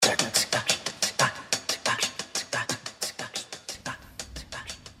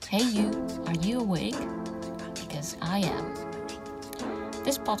Hey you, are you awake? Because I am.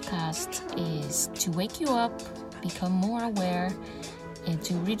 This podcast is to wake you up, become more aware, and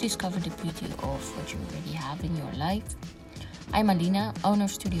to rediscover the beauty of what you already have in your life. I'm Alina, owner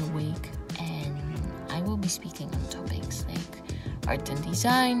of Studio Awake, and I will be speaking on topics like art and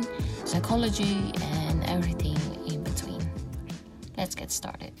design, psychology, and everything in between. Let's get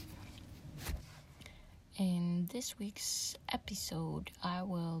started. In this week's episode, I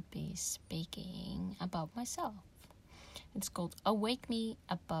will be speaking about myself. It's called Awake Me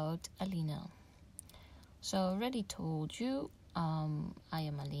About Alina. So I already told you, I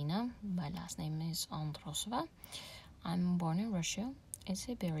am Alina. My last name is Androsova. I'm born in Russia, in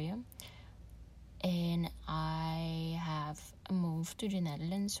Siberia. And I have moved to the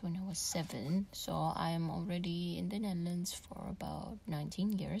Netherlands when I was 7. So I am already in the Netherlands for about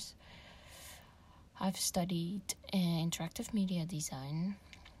 19 years. I've studied interactive media design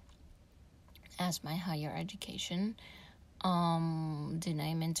as my higher education. The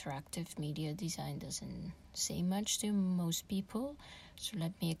name interactive media design doesn't say much to most people, so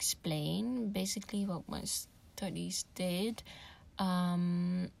let me explain. Basically, what my studies did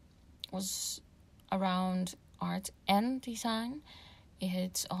was around art and design.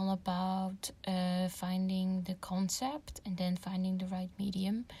 It's all about finding the concept and then finding the right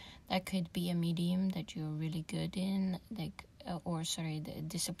medium. That could be a medium that you're really good in, the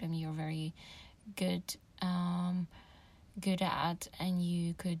discipline you're very good at, and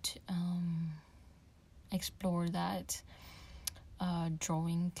you could explore that.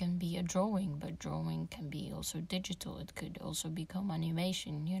 Drawing can be a drawing, but drawing can be also digital. It could also become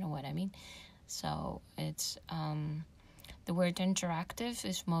animation, you know what I mean? So it's the word interactive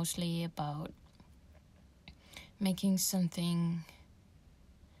is mostly about making something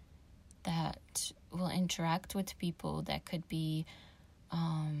that will interact with people. That could be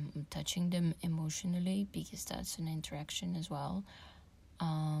touching them emotionally, because that's an interaction as well.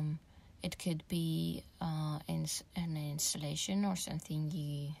 It could be an installation or something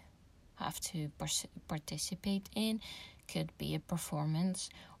you have to participate in. Could be a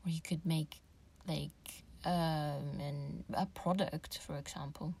performance, or you could make like a product, for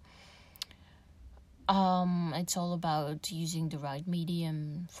example. It's all about using the right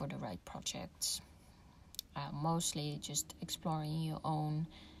medium for the right projects. Mostly just exploring your own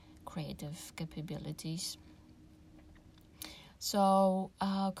creative capabilities. So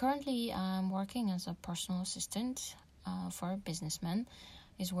currently I'm working as a personal assistant for a businessman.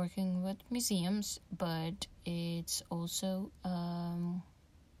 He's working with museums, but it's also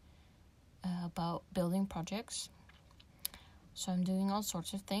about building projects. So I'm doing all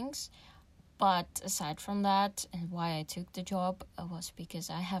sorts of things. But aside from that, and why I took the job was because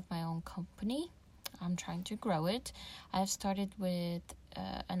I have my own company. I'm trying to grow it. I've started with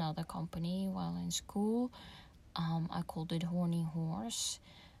another company while in school. I called it Horny Horse,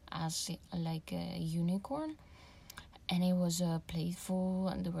 as like a unicorn. And it was playful,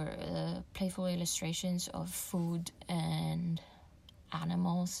 and there were playful illustrations of food and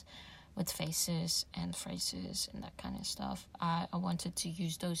animals with faces and phrases and that kind of stuff. I wanted to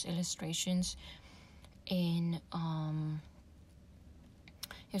use those illustrations in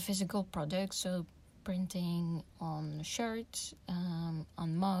physical products, so printing on shirts,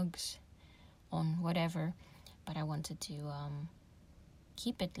 on mugs, on whatever, but I wanted to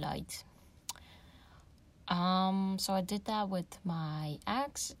keep it light. So I did that with my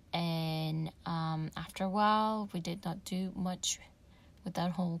ex, and after a while we did not do much with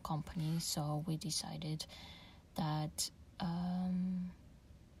that whole company, so we decided that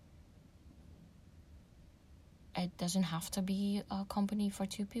it doesn't have to be a company for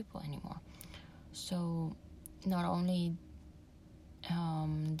two people anymore. So not only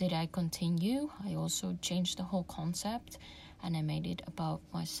did I continue, I also changed the whole concept, and I made it about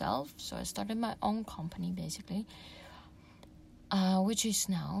myself. So I started my own company, basically, which is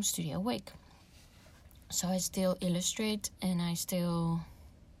now Studio Awake. So I still illustrate, and I still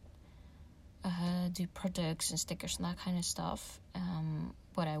do products and stickers and that kind of stuff,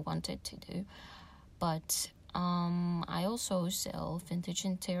 what I wanted to do. But I also sell vintage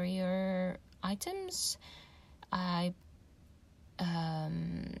interior items. I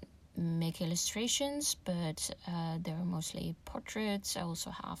make illustrations, but they're mostly portraits. I also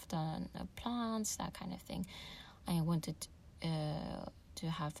have done plants, that kind of thing. I wanted to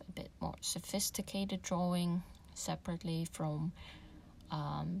have a bit more sophisticated drawing separately from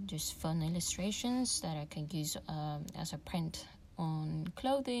just fun illustrations that I can use as a print on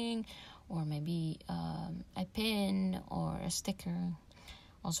clothing, or maybe a pin or a sticker,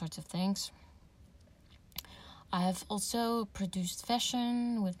 all sorts of things. I have also produced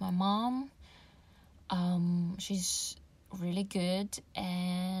fashion with my mom. She's really good,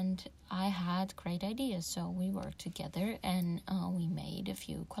 and I had great ideas, so we worked together and we made a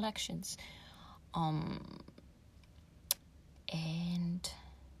few collections. And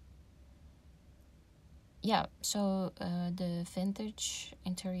yeah, so the vintage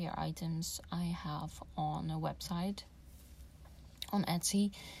interior items I have on a website on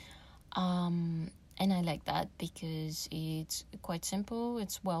Etsy. And I like that because it's quite simple,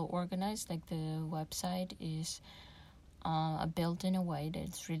 it's well organized. Like, the website is built in a way that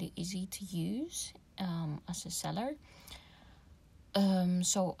it's really easy to use as a seller.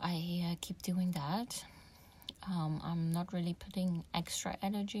 So I keep doing that. I'm not really putting extra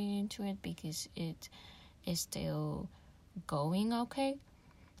energy into it because it is still going okay.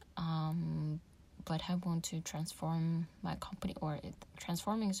 But I want to transform my company,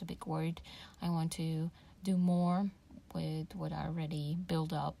 transforming is a big word. I want to do more with what I already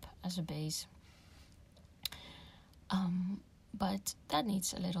built up as a base. But that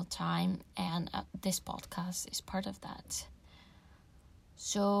needs a little time, and this podcast is part of that.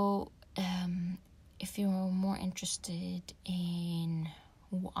 So if you're more interested in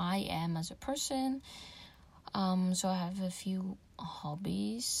who I am as a person, so I have a few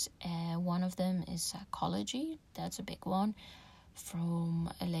hobbies. One of them is psychology. That's a big one. From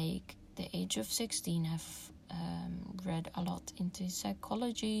like the age of 16, I've read a lot into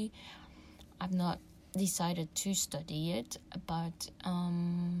psychology. I've not decided to study it, but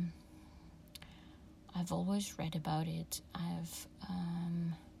I've always read about it. I have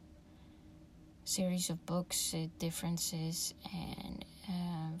series of books, differences, and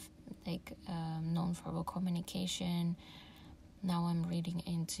non-verbal communication. Now I'm reading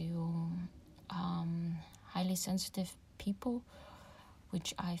into highly sensitive people,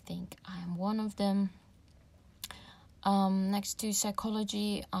 which I think I'm one of them. Next to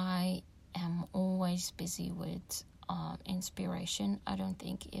psychology, I am always busy with inspiration. I don't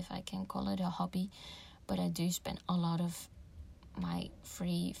think if I can call it a hobby, but I do spend a lot of my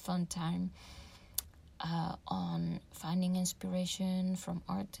free fun time on finding inspiration from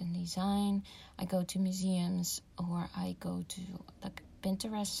art and design. I go to museums, or I go to, like,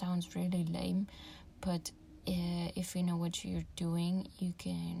 Pinterest sounds really lame, but if you know what you're doing, you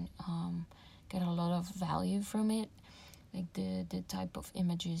can get a lot of value from it, like the type of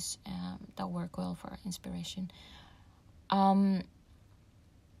images that work well for inspiration.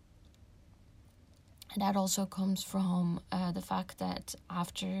 That also comes from the fact that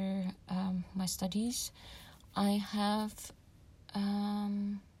after my studies, I have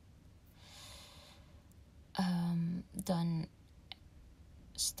done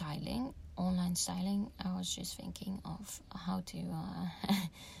styling, online styling. I was just thinking of how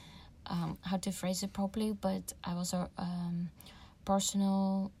to phrase it properly, but I was a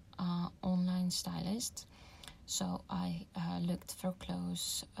personal online stylist. So I looked for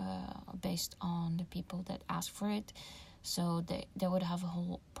clothes based on the people that asked for it. So they would have a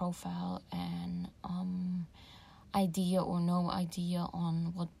whole profile and idea or no idea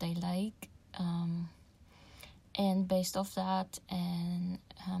on what they like. And based off that and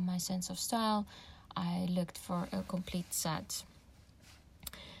my sense of style, I looked for a complete set.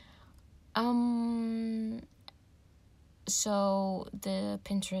 So the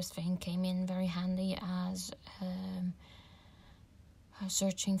Pinterest thing came in very handy as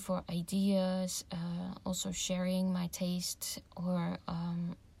searching for ideas, also sharing my taste, or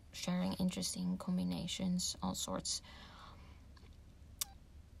sharing interesting combinations, all sorts.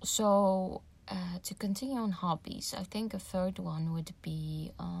 So to continue on hobbies, I think a third one would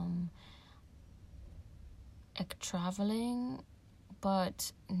be traveling,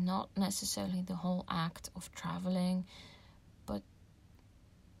 but not necessarily the whole act of traveling, but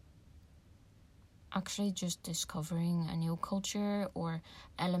actually just discovering a new culture or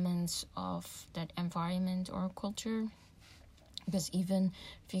elements of that environment or culture. Because even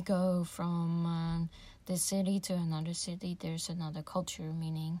if you go from this city to another city, there's another culture,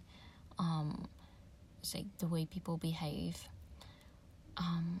 meaning it's like the way people behave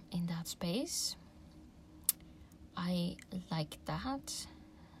in that space. I like that.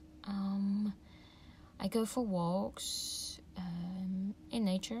 I go for walks in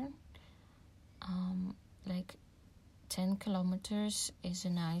nature. Like 10 kilometers is a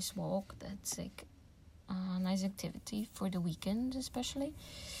nice walk. That's like a nice activity for the weekend especially.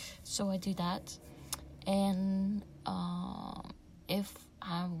 So I do that. And if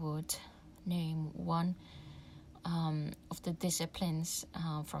I would name one of the disciplines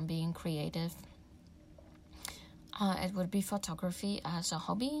from being creative, it would be photography as a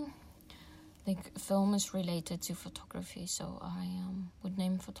hobby. like film is related to photography, so I would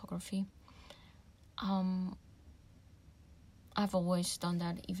name photography. I've always done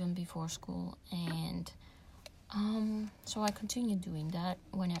that even before school, and so I continue doing that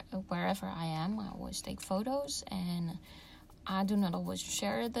wherever I am. I always take photos, and I do not always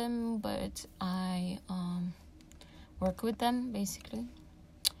share them, but I work with them basically.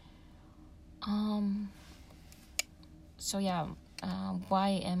 So yeah,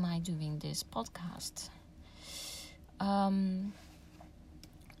 why am I doing this podcast?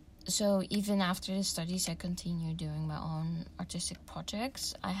 So even after the studies, I continue doing my own artistic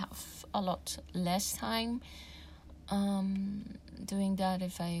projects. I have a lot less time doing that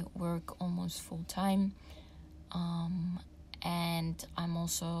if I work almost full time. And I'm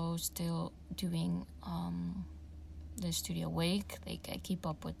also still doing the Studio Awake. Like, I keep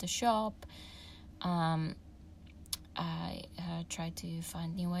up with the shop. I try to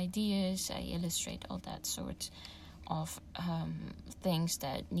find new ideas. I illustrate all that sort of things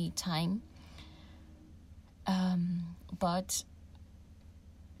that need time. But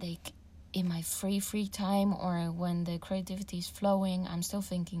like in my free time, or when the creativity is flowing, I'm still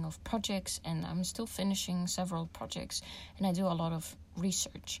thinking of projects, and I'm still finishing several projects, and I do a lot of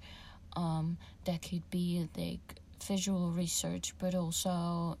research. That could be like visual research, but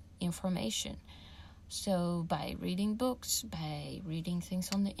also information. So by reading books, by reading things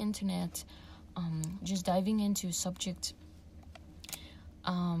on the internet, just diving into a subject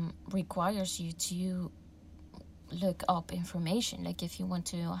requires you to look up information. Like, if you want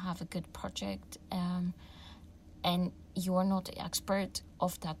to have a good project and you are not the expert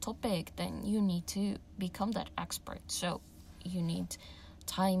of that topic, then you need to become that expert. So you need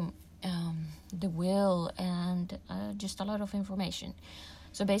time, the will, and just a lot of information.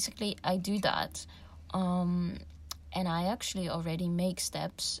 So basically I do that, and I actually already make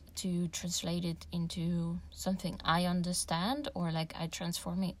steps to translate it into something I understand, or like I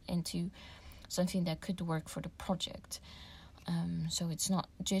transform it into something that could work for the project. So it's not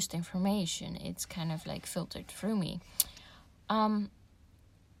just information, it's kind of like filtered through me. But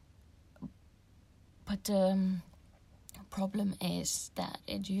the problem is that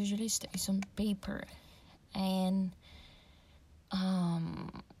it usually stays on paper, and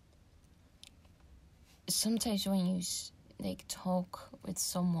sometimes when you like talk with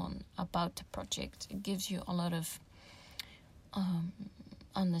someone about the project, it gives you a lot of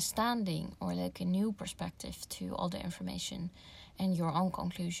understanding, or like a new perspective to all the information and your own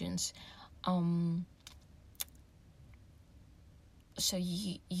conclusions. So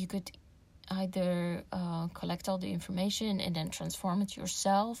you could either collect all the information and then transform it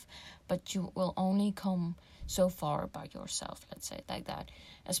yourself, but you will only come so far by yourself, let's say it like that,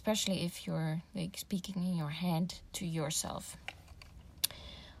 especially if you're like speaking in your head to yourself.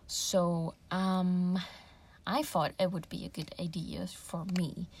 So I thought it would be a good idea for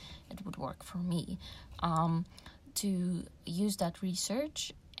me, it would work for me, to use that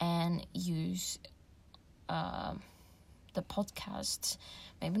research and use the podcast,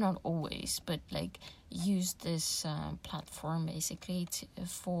 maybe not always, but like use this platform basically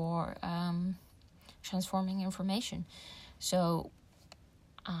for transforming information. So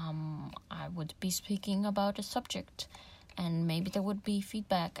I would be speaking about a subject, and maybe there would be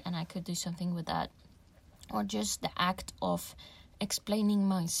feedback, and I could do something with that. Or just the act of explaining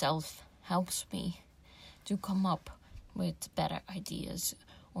myself helps me to come up with better ideas,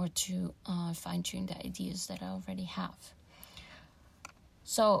 or to fine-tune the ideas that I already have.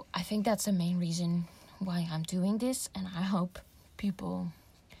 So I think that's the main reason why I'm doing this, and I hope people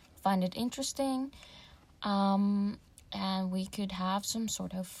find it interesting, and we could have some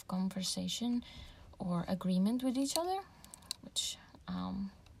sort of conversation or agreement with each other, which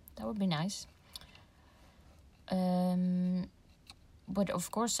that would be nice. But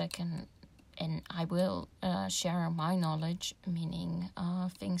of course I can and I will share my knowledge, meaning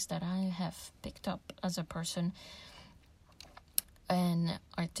things that I have picked up as a person, and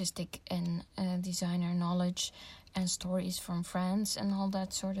artistic and designer knowledge, and stories from friends and all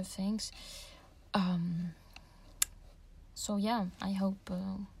that sort of things. So yeah, I hope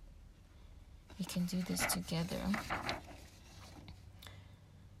we can do this together.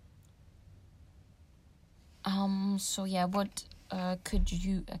 So yeah, what could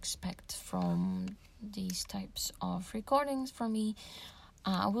you expect from these types of recordings from me?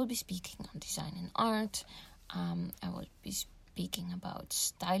 I will be speaking on design and art. I will be speaking about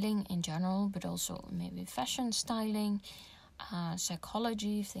styling in general, but also maybe fashion styling,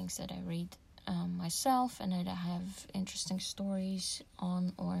 psychology, things that I read myself and that I have interesting stories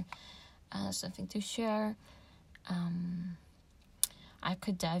on, or something to share. I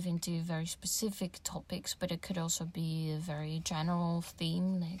could dive into very specific topics, but it could also be a very general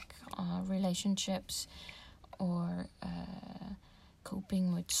theme, like relationships, or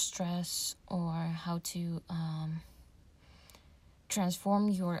coping with stress, or how to transform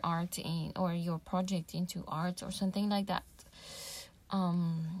your art or your project into art, or something like that.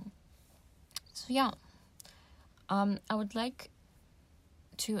 So yeah, I would like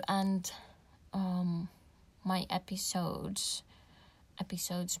to end my episodes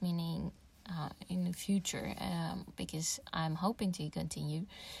meaning in the future, because I'm hoping to continue,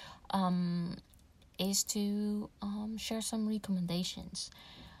 is to share some recommendations.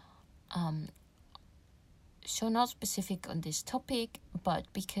 So not specific on this topic, but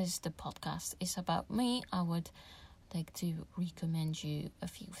because the podcast is about me, I would like to recommend you a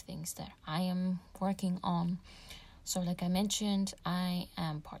few things that I am working on. So like I mentioned, I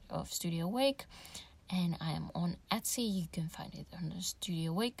am part of Studio Awake, and I am on Etsy. You can find it under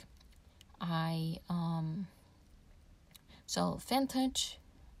Studio Awake. I sell vintage.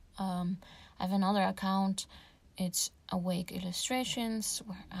 I have another account. It's Awake Illustrations,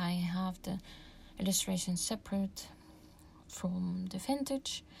 where I have the illustrations separate from the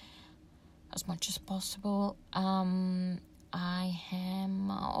vintage as much as possible. I am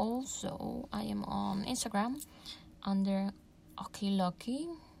on Instagram under Akyllakky,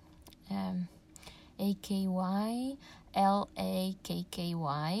 AKYLAKKY,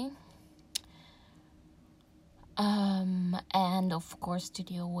 and of course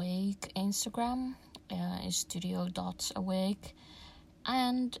Studio Awake Instagram is studio.awake,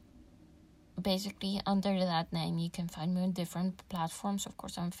 and basically under that name you can find me on different platforms. Of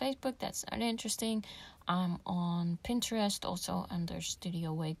course, I'm on Facebook, that's not interesting. I'm on Pinterest, also under Studio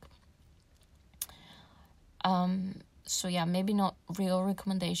Awake. So yeah, maybe not real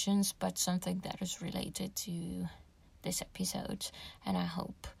recommendations, but something that is related to this episode, and I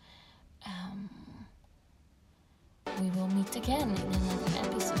hope we will meet again in another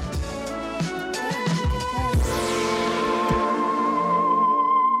episode.